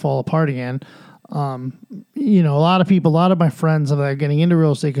going to fall apart again. A lot of my friends are getting into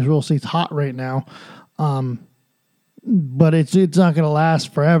real estate because real estate's hot right now. But it's not going to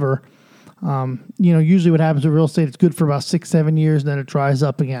last forever. Usually what happens with real estate, it's good for about 6-7 years, and then it dries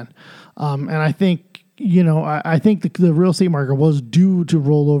up again. And I think, I think the real estate market was due to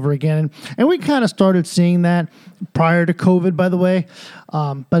roll over again. And we kind of started seeing that prior to COVID, by the way.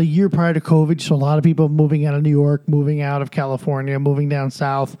 About a year prior to COVID, so a lot of people moving out of New York, moving out of California, moving down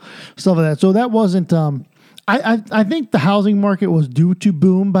south, stuff like that. So that wasn't, I think the housing market was due to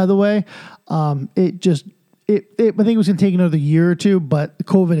boom, by the way. It I think it was going to take another year or two, but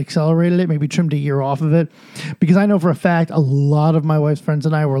COVID accelerated it, maybe trimmed a year off of it. Because I know for a fact a lot of my wife's friends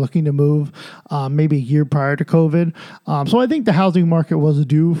and I were looking to move maybe a year prior to COVID. So I think the housing market was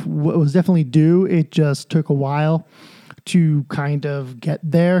definitely due. It just took a while to kind of get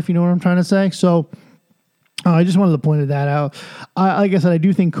there, if you know what I'm trying to say. So I just wanted to point that out. Like I said, I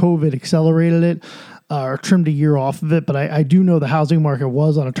do think COVID accelerated it. Or trimmed a year off of it, but I do know the housing market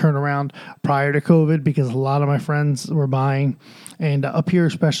was on a turnaround prior to COVID because a lot of my friends were buying, and up here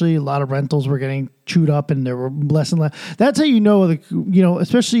especially, a lot of rentals were getting chewed up, and there were less and less. That's how you know,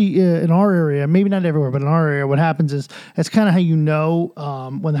 especially in our area, maybe not everywhere, but in our area, what happens is that's kind of how you know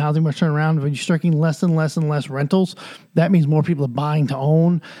when the housing market turns around. When you start getting less and less and less rentals, that means more people are buying to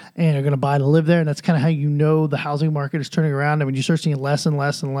own and are going to buy to live there, and that's kind of how you know the housing market is turning around. And when you start seeing less and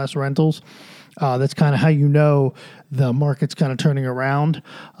less and less rentals, that's kind of how you know the market's kind of turning around.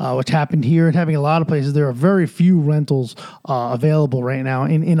 What's happened here and having a lot of places, there are very few rentals available right now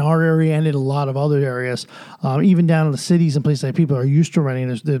in our area and in a lot of other areas. Even down in the cities and places that people are used to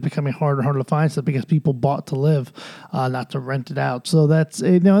renting, they're becoming harder and harder to find stuff because people bought to live, not to rent it out. So that's,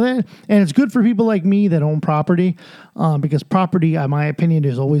 and it's good for people like me that own property, because property, in my opinion,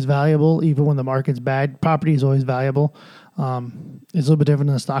 is always valuable. Even when the market's bad, property is always valuable. It's a little bit different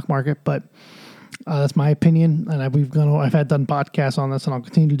than the stock market, but that's my opinion, and I've had done podcasts on this, and I'll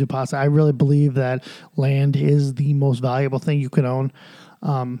continue to do podcasts. I really believe that land is the most valuable thing you could own,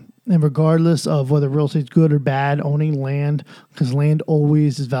 and regardless of whether real estate's good or bad, owning land, because land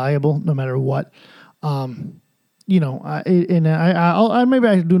always is valuable no matter what. Maybe I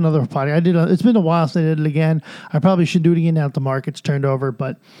should do another podcast. It's been a while since I did it again. I probably should do it again now that the market's turned over,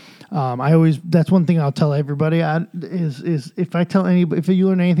 but. That's one thing I'll tell everybody is if I tell anybody, if you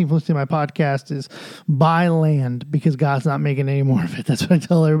learn anything from listening to my podcast, is buy land because God's not making any more of it. That's what I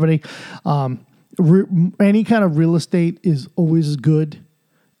tell everybody. Any kind of real estate is always good.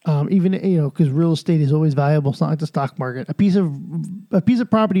 Even, because real estate is always valuable. It's not like the stock market. A piece of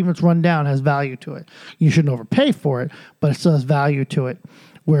property, even if it's run down, has value to it. You shouldn't overpay for it, but it still has value to it.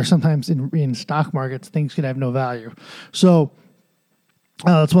 Where sometimes in stock markets, things could have no value. So,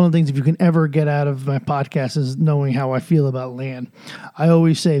 that's one of the things, if you can ever get out of my podcast, is knowing how I feel about land. I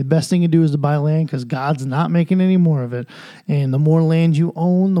always say the best thing to do is to buy land because God's not making any more of it. And the more land you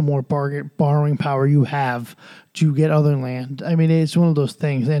own, the more borrowing power you have to get other land. I mean, it's one of those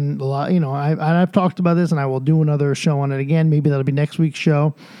things. And a lot, I've talked about this, and I will do another show on it again. Maybe that'll be next week's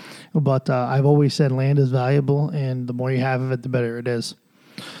show. But I've always said land is valuable, and the more you have of it, the better it is.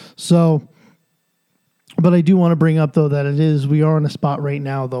 So... But I do want to bring up, though, that we are in a spot right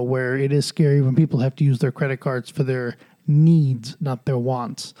now, though, where it is scary when people have to use their credit cards for their needs, not their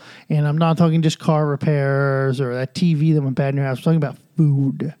wants. And I'm not talking just car repairs or that TV that went bad in your house. I'm talking about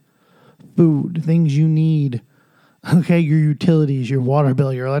food, things you need. Okay, your utilities, your water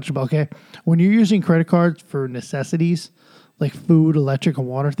bill, your electric bill. Okay, when you're using credit cards for necessities like food, electric, and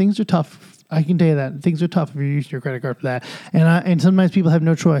water, things are tough. I can tell you that things are tough if you're using your credit card for that. And sometimes people have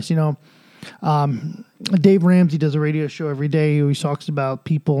no choice. Dave Ramsey does a radio show every day. He always talks about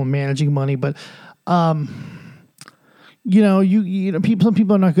people managing money, but some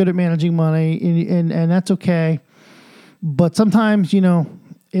people are not good at managing money, and that's okay. But sometimes,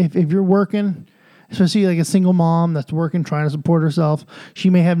 if you're working, especially like a single mom that's working, trying to support herself, she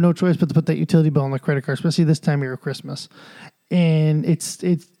may have no choice but to put that utility bill on the credit card, especially this time of year, Christmas. And it's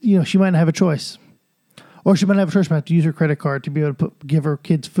she might not have a choice. Or she might have a choice, she might have to use her credit card to be able to give her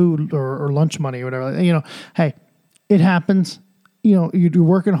kids food or lunch money or whatever. Hey, it happens. You're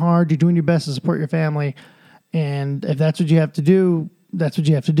working hard. You're doing your best to support your family. And if that's what you have to do, that's what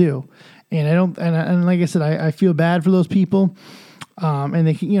you have to do. And and like I said, I feel bad for those people. And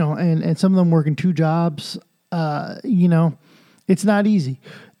they can, and some of them working 2 jobs. It's not easy.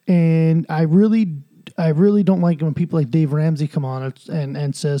 And I really don't like it when people like Dave Ramsey come on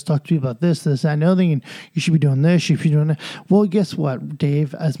and says, talk to me about this, that, and the other thing, and you should be doing this, you should be doing that. Well, guess what,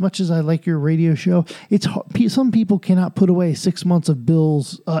 Dave? As much as I like your radio show, it's hard. Some people cannot put away 6 months of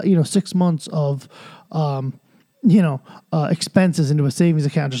bills, 6 months of, expenses into a savings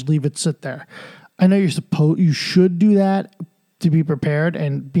account, just leave it sit there. I know you should do that to be prepared,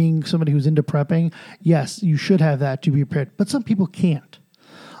 and being somebody who's into prepping, yes, you should have that to be prepared, but some people can't.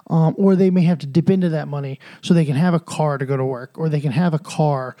 Or they may have to dip into that money so they can have a car to go to work, or they can have a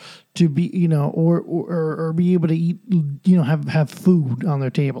car to be, or be able to eat, have food on their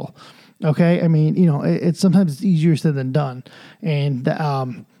table. Okay. I mean, it's sometimes it's easier said than done. And,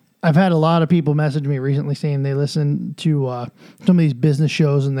 I've had a lot of people message me recently saying they listen to some of these business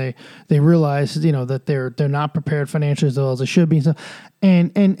shows and they realize, that they're not prepared financially as well as they should be. So,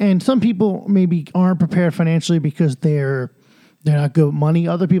 and some people maybe aren't prepared financially because they're not good with money.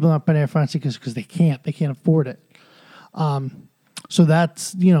 Other people are not prepared financially because they can't afford it. So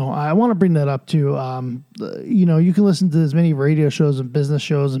that's, I want to bring that up too. You can listen to as many radio shows and business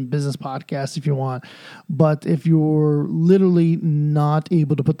podcasts if you want, but if you're literally not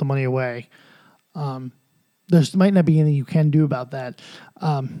able to put the money away, there might not be anything you can do about that.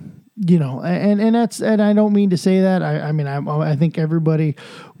 And I don't mean to say that. I think everybody,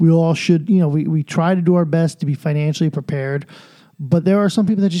 we all should, we try to do our best to be financially prepared. But there are some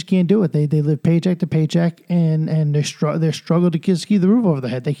people that just can't do it. They live paycheck to paycheck, and they struggle to keep the roof over their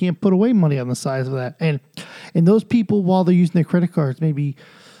head. They can't put away money on the sides of that. And those people, while they're using their credit cards, maybe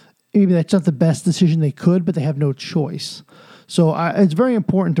that's not the best decision they could, but they have no choice. So it's very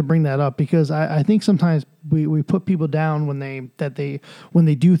important to bring that up because I think sometimes we put people down when they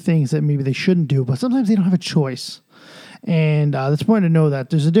do things that maybe they shouldn't do, but sometimes they don't have a choice. And it's important to know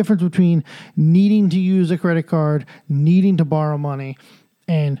that there's a difference between needing to use a credit card, needing to borrow money,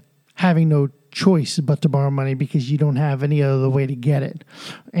 and having no choice but to borrow money because you don't have any other way to get it.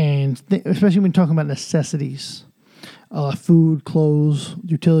 And especially when talking about necessities, food, clothes,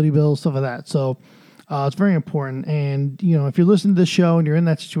 utility bills, stuff like that. So it's very important. And, if you're listening to the show and you're in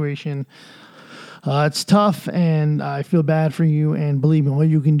that situation, it's tough, and I feel bad for you. And believe me, all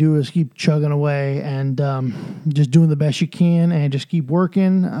you can do is keep chugging away and just doing the best you can, and just keep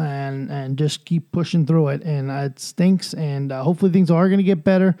working and just keep pushing through it. And it stinks, and hopefully things are going to get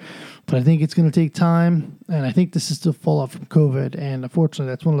better, but I think it's going to take time. And I think this is still fallout from COVID, and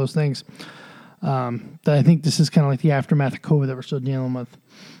unfortunately, that's one of those things that I think this is kind of like the aftermath of COVID that we're still dealing with.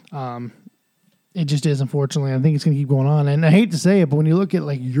 It just is, unfortunately. I think it's going to keep going on. And I hate to say it, but when you look at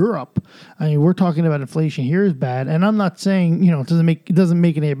like Europe, we're talking about inflation here is bad. And I'm not saying, it doesn't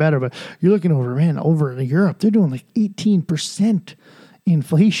make it any better, but you're looking over in Europe, they're doing like 18%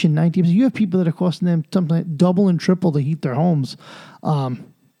 inflation, 19%. You have people that are costing them sometimes double and triple to heat their homes.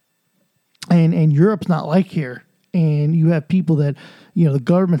 And Europe's not like here. And you have people that, the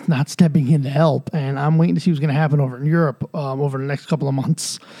government's not stepping in to help. And I'm waiting to see what's going to happen over in Europe over the next couple of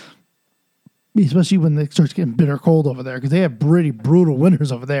months. Especially when it starts getting bitter cold over there, because they have pretty brutal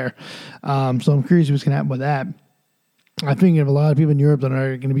winters over there. So I'm curious what's going to happen with that. I think of a lot of people in Europe that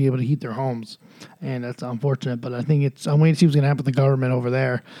are going to be able to heat their homes, and that's unfortunate. But I think I'm waiting to see what's going to happen with the government over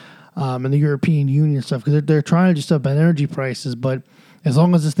there and the European Union and stuff, because they're trying to do stuff about energy prices. But as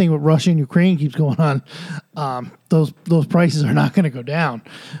long as this thing with Russia and Ukraine keeps going on, those prices are not going to go down.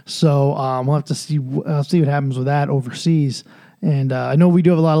 So we'll have to see. I'll see what happens with that overseas. And I know we do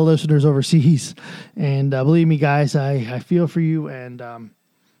have a lot of listeners overseas. And believe me, guys, I feel for you. And I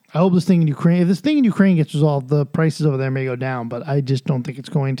hope if this thing in Ukraine gets resolved, the prices over there may go down. But I just don't think it's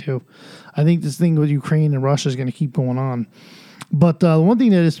going to. I think this thing with Ukraine and Russia is going to keep going on. But the one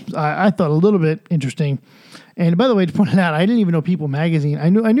thing that is, I thought a little bit interesting. And by the way, to point it out, I didn't even know People Magazine. I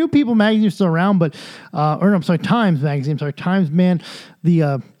knew People Magazine was still around, but Times Magazine. Times, man,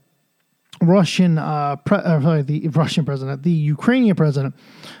 the the Ukrainian president,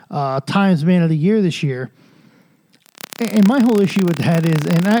 Times Man of the Year this year. And my whole issue with that is,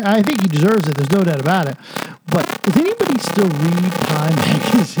 and I think he deserves it, there's no doubt about it, but does anybody still read Time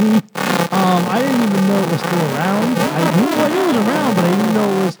Magazine? I didn't even know it was still around. I knew it was around, but I didn't know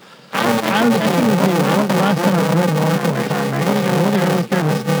it was. I can't even tell you when the last time I read an article in Time Magazine. I don't think I really care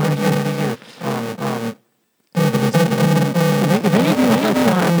about this thing right here. If any of you have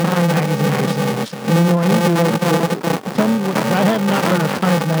Time Magazine recently, you know anything about, tell me what. I have not read a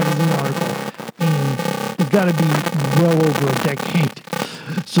Times Magazine article, and it's got to be well over a decade.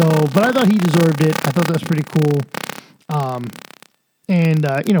 So, but I thought he deserved it. I thought that was pretty cool.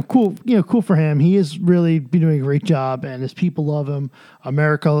 Cool for him. He has really been doing a great job, and his people love him.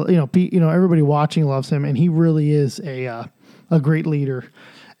 America, everybody watching loves him, and he really is a great leader.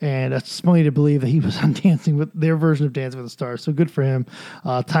 And it's funny to believe that he was on their version of Dancing with the Stars. So good for him.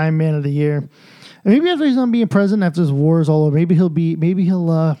 Time Man of the Year. And maybe after he's not being president, after this war is all over, maybe he'll be do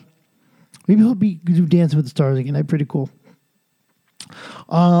Dancing with the Stars again. That'd be pretty cool.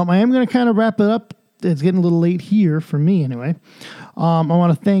 I am going to kind of wrap it up. It's getting a little late here for me anyway. I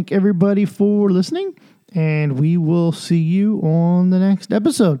want to thank everybody for listening, and we will see you on the next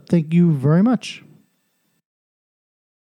episode. Thank you very much.